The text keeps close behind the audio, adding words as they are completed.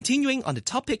Continuing on the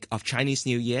topic of Chinese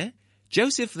New Year,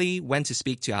 Joseph Lee went to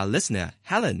speak to our listener,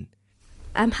 Helen.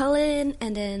 I'm Helen,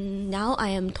 and then now I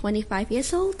am 25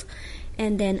 years old,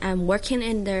 and then I'm working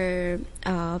in the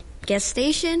gas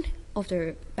station of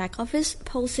the back office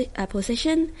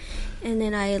position, and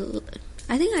then I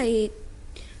think I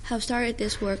have started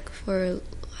this work for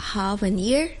half a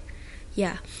year,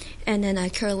 and then I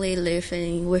currently live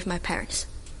with my parents.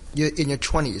 You're in your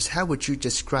 20s. How would you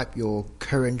describe your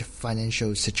current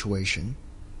financial situation?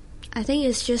 I think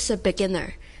it's just a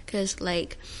beginner because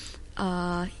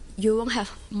you won't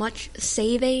have much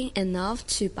saving enough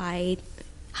to buy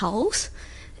house,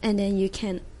 and then you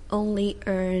can only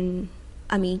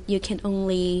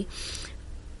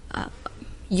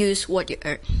use what you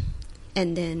earn,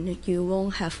 and then you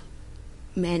won't have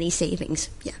many savings.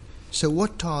 Yeah. So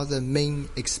what are the main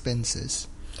expenses?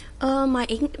 My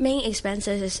main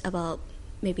expenses is about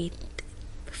maybe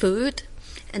food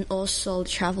and also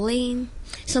traveling.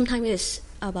 Sometimes it's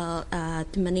about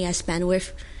the money I spend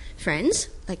with friends,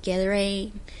 like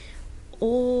gathering,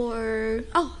 or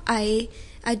I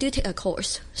do take a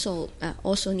course, so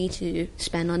also need to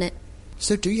spend on it.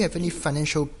 So do you have any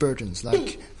financial burdens,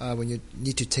 like when you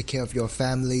need to take care of your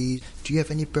family? Do you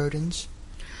have any burdens?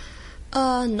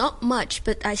 Not much,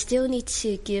 but I still need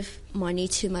to give money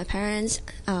to my parents,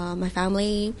 my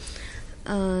family,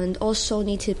 and also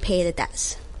need to pay the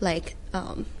debts, like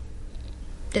the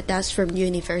debts from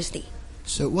university.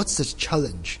 So what's the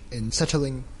challenge in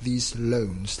settling these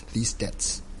loans, these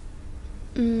debts?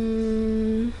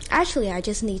 Actually, I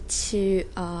just need to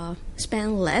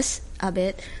spend less a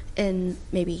bit in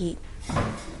maybe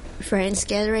friends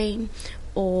gathering,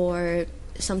 or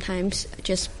sometimes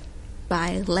just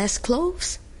buy less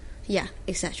clothes,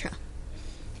 etc.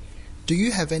 Do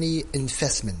you have any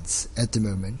investments at the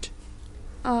moment?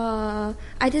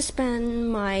 I just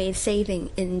spend my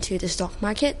saving into the stock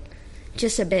market,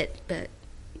 just a bit, but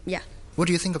yeah. What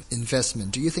do you think of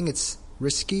investment? Do you think it's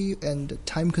risky and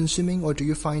time-consuming, or do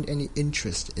you find any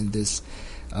interest in this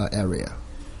area?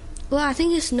 Well, I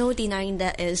think there's no denying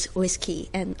that it's risky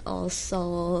and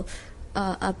also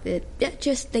a bit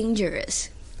just dangerous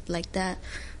like that.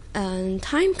 And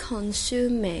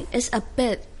time-consuming is a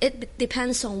bit. It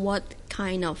depends on what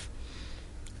kind of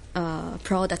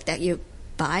product that you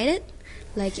buy it.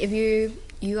 Like if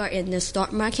you are in the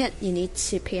stock market, you need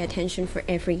to pay attention for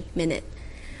every minute.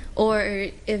 Or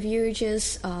if you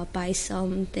just buy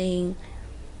something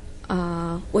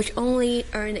which only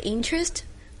earn interest,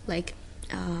 like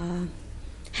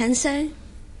Hang Seng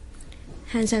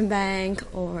Bank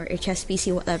or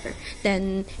HSBC, whatever,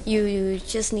 then you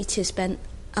just need to spend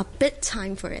a bit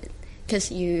time for it because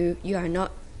you are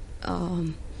not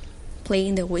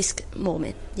playing the risk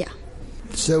moment. Yeah.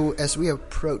 So as we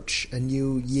approach a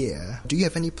new year, do you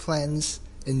have any plans,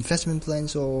 investment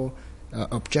plans or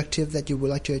objective that you would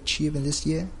like to achieve in this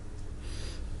year?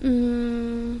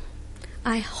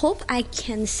 I hope I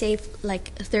can save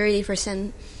like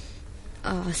 30%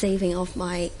 saving of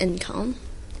my income.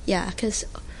 Yeah, because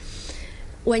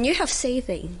when you have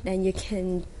saving, then you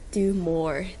can do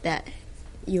more that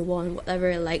you want,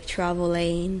 whatever, like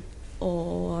traveling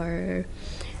or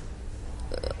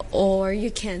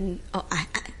you can.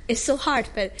 It's so hard,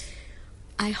 but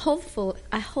I hope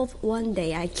one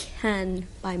day I can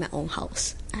buy my own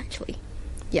house. Actually,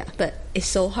 yeah, but it's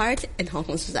so hard in Hong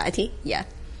Kong society. Yeah.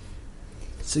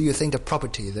 So you think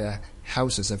the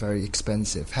houses are very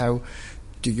expensive. How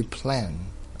do you plan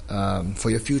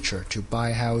for your future to buy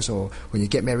a house, or when you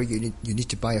get married, you need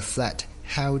to buy a flat?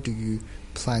 How do you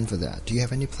plan for that? Do you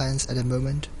have any plans at the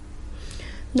moment?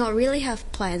 Not really have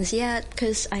plans yet,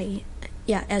 because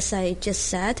as I just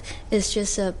said,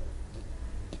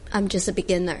 I'm just a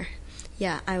beginner.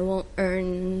 Yeah, I won't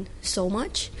earn so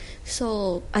much,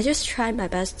 so I just try my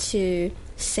best to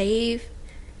save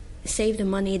the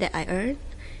money that I earn,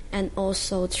 and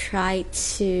also try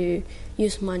to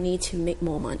use money to make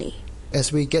more money.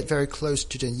 As we get very close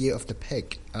to the Year of the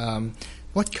Pig,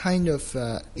 what kind of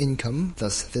income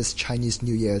does this Chinese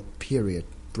New Year period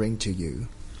bring to you?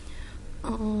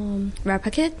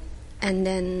 Replicate, and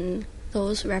then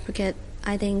those replicate,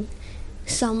 I think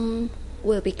some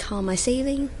will become my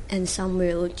saving, and some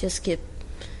will just give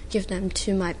them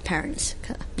to my parents.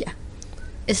 Yeah,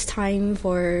 it's time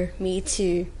for me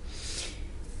to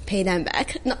pay them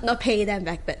back. Not pay them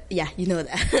back, but yeah, you know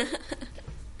that.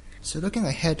 So looking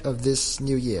ahead of this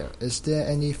new year, is there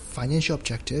any financial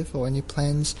objective or any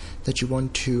plans that you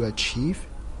want to achieve?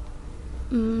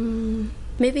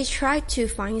 Maybe try to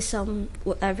find some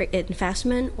whatever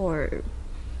investment or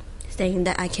thing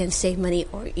that I can save money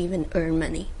or even earn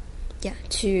money. Yeah,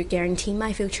 to guarantee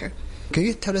my future. Can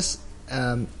you tell us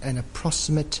an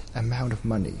approximate amount of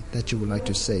money that you would like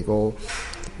to save, or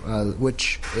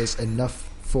which is enough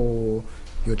for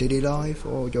your daily life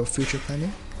or your future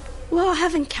planning? Well, I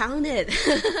haven't counted.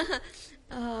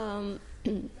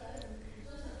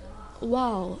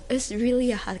 Wow, it's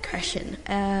really a hard question.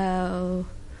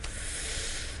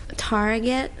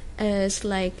 Target is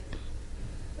like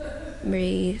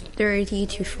maybe 30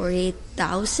 to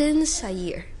 40,000 a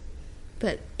year,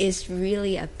 but it's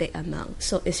really a big amount,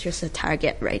 so it's just a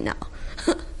target right now.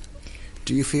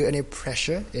 Do you feel any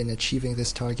pressure in achieving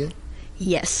this target?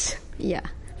 Yes, yeah.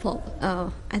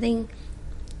 Well, I think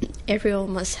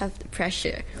everyone must have the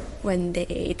pressure when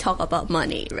they talk about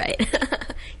money, right?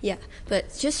 Yeah,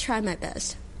 but just try my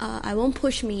best. I won't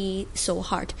push me so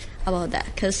hard about that,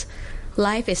 because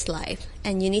life is life,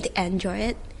 and you need to enjoy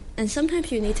it. And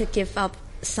sometimes you need to give up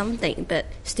something, but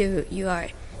still you are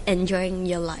enjoying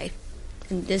your life.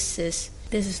 And this is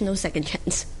no second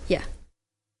chance. Yeah.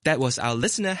 That was our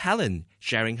listener Helen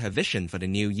sharing her vision for the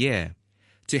new year.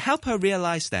 To help her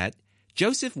realize that,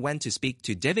 Joseph went to speak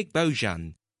to David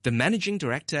Bojan, the managing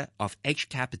director of H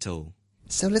Capital.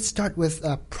 So let's start with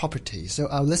property. So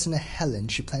our listener Helen,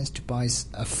 she plans to buy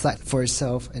a flat for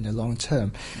herself in the long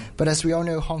term. But as we all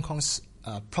know, Hong Kong's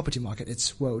property market,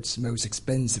 it's world's most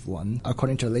expensive one.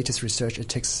 According to the latest research, it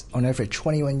takes on average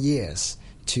 21 years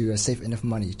to save enough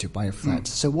money to buy a flat.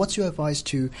 So what's your advice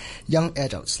to young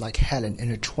adults like Helen in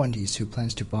her 20s who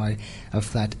plans to buy a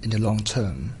flat in the long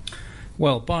term?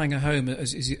 Well, buying a home,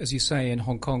 as you say, in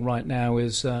Hong Kong right now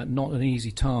is not an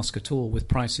easy task at all, with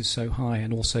prices so high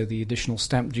and also the additional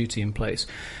stamp duty in place.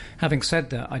 Having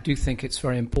said that, I do think it's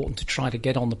very important to try to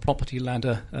get on the property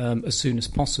ladder as soon as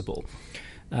possible.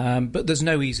 But there's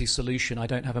no easy solution. I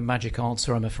don't have a magic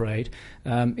answer, I'm afraid.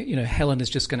 Helen is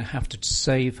just going to have to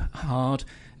save hard.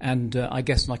 And I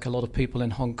guess, like a lot of people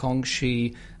in Hong Kong,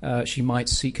 she might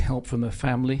seek help from her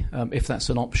family if that's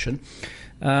an option.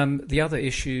 The other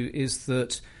issue is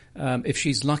that if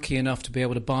she's lucky enough to be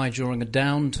able to buy during a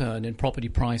downturn in property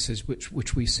prices,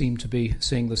 which we seem to be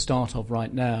seeing the start of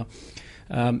right now,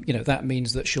 that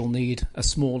means that she'll need a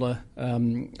smaller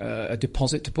a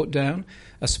deposit to put down,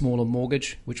 a smaller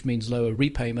mortgage, which means lower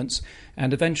repayments,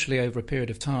 and eventually, over a period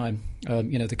of time,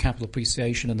 the capital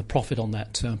appreciation and the profit on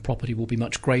that property will be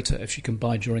much greater if she can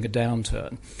buy during a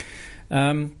downturn.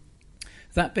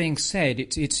 That being said,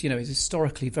 it's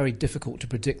historically very difficult to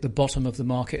predict the bottom of the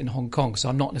market in Hong Kong, so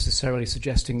I'm not necessarily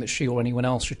suggesting that she or anyone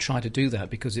else should try to do that,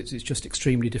 because it's just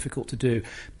extremely difficult to do.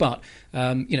 But,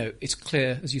 it's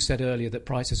clear, as you said earlier, that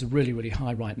prices are really, really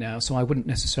high right now, so I wouldn't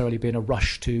necessarily be in a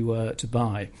rush to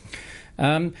buy.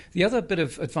 The other bit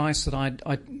of advice that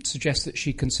I'd suggest that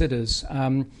she considers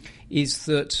is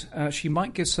that she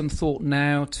might give some thought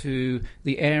now to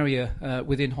the area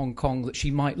within Hong Kong that she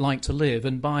might like to live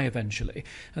and buy eventually.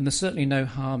 And there's certainly no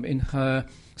harm in her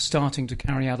starting to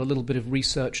carry out a little bit of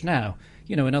research now.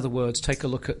 In other words, take a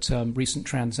look at recent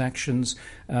transactions,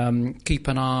 keep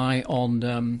an eye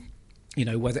on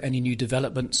whether any new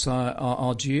developments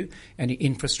are due, any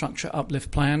infrastructure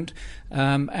uplift planned,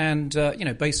 and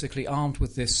basically armed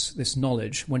with this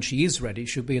knowledge, when she is ready,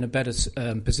 she'll be in a better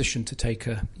position to take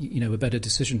a better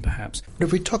decision, perhaps.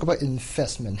 If we talk about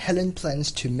investment, Helen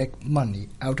plans to make money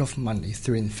out of money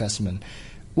through investment.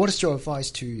 What is your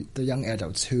advice to the young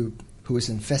adults who is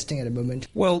investing at the moment?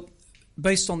 Well,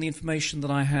 based on the information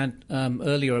that I had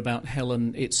earlier about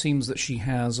Helen, it seems that she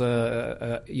has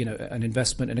an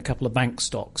investment in a couple of bank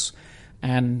stocks,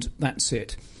 and that's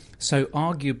it. So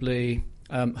arguably,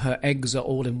 her eggs are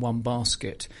all in one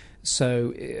basket.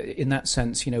 So in that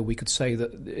sense, we could say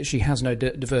that she has no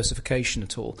diversification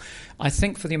at all. I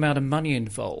think for the amount of money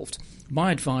involved,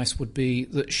 my advice would be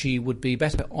that she would be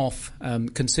better off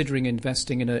considering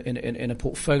investing in a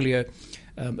portfolio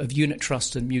of unit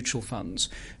trust and mutual funds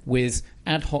with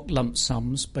ad hoc lump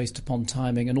sums based upon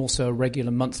timing and also a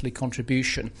regular monthly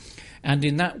contribution. And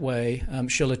in that way,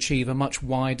 she'll achieve a much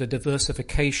wider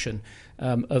diversification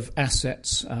of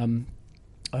assets than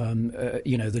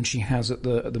she has at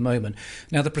the moment.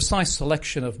 Now, the precise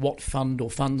selection of what fund or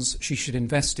funds she should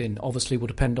invest in obviously will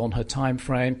depend on her time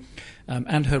frame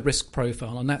and her risk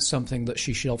profile, and that's something that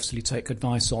she should obviously take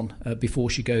advice on before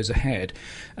she goes ahead.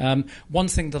 One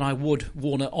thing that I would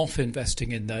warn her off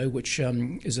investing in, though, which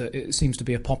it seems to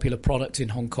be a popular product in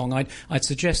Hong Kong, I'd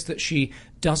suggest that she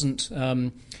doesn't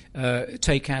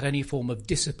take out any form of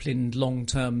disciplined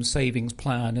long-term savings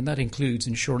plan, and that includes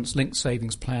insurance-linked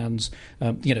savings plans,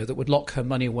 that would lock her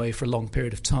money away for a long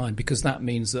period of time, because that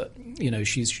means that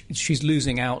she's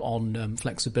losing out on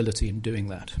flexibility in doing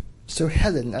that. So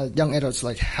Helen, young adults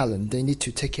like Helen, they need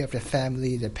to take care of their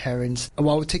family, their parents,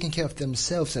 while taking care of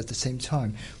themselves at the same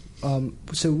time.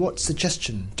 So what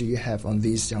suggestion do you have on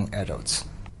these young adults?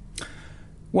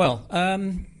 Well,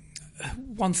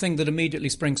 one thing that immediately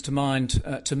springs to mind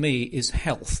to me is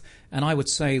health. And I would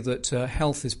say that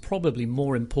health is probably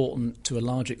more important to a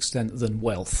large extent than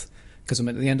wealth. Because I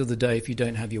mean, at the end of the day, if you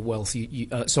don't have your wealth,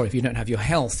 if you don't have your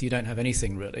health, you don't have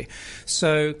anything really.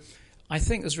 So I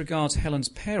think as regards Helen's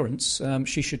parents,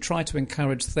 she should try to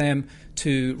encourage them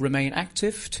to remain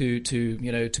active, to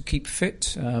keep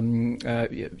fit,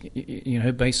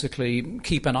 basically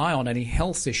keep an eye on any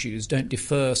health issues. Don't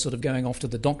defer sort of going off to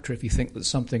the doctor if you think there's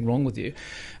something wrong with you.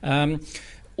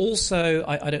 Also,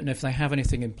 I don't know if they have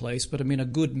anything in place, but I mean, a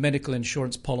good medical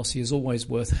insurance policy is always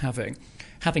worth having.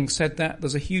 Having said that,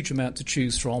 there's a huge amount to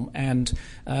choose from, and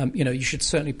you should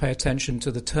certainly pay attention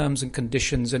to the terms and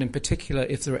conditions, and in particular,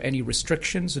 if there are any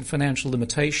restrictions and financial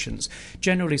limitations.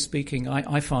 Generally speaking,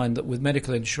 I find that with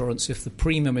medical insurance, if the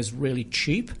premium is really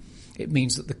cheap, it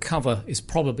means that the cover is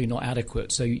probably not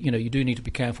adequate. So you do need to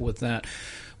be careful with that.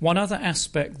 One other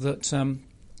aspect that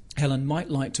Helen might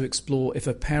like to explore, if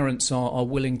her parents are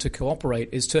willing to cooperate,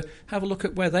 is to have a look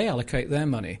at where they allocate their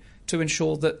money, to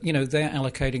ensure that they're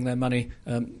allocating their money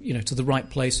to the right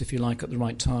place, if you like, at the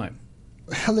right time.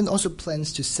 Helen also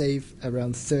plans to save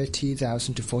around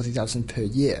 30,000 to 40,000 per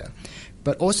year,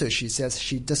 but also she says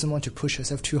she doesn't want to push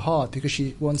herself too hard because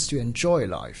she wants to enjoy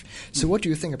life. So what do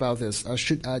you think about this?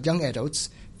 Should young adults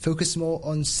focus more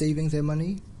on saving their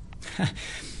money?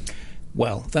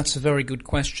 Well, that's a very good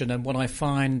question, and what I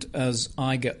find as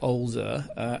I get older,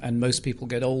 and most people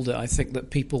get older, I think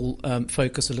that people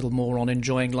focus a little more on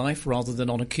enjoying life rather than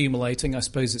on accumulating. I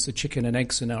suppose it's a chicken and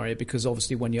egg scenario, because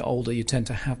obviously when you're older you tend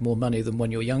to have more money than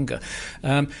when you're younger.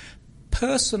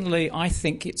 Personally, I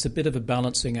think it's a bit of a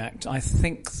balancing act. I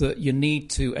think that you need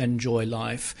to enjoy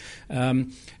life.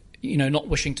 Not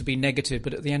wishing to be negative,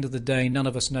 but at the end of the day, none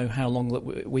of us know how long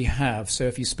that we have. So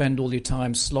if you spend all your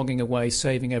time slogging away,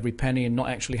 saving every penny and not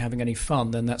actually having any fun,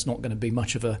 then that's not going to be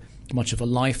much of a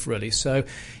life, really. So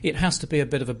it has to be a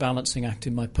bit of a balancing act,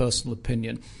 in my personal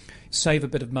opinion. Save a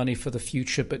bit of money for the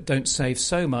future, but don't save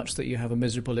so much that you have a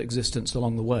miserable existence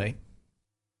along the way.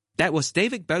 That was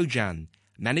David Bojan,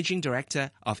 Managing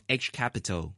Director of H Capital.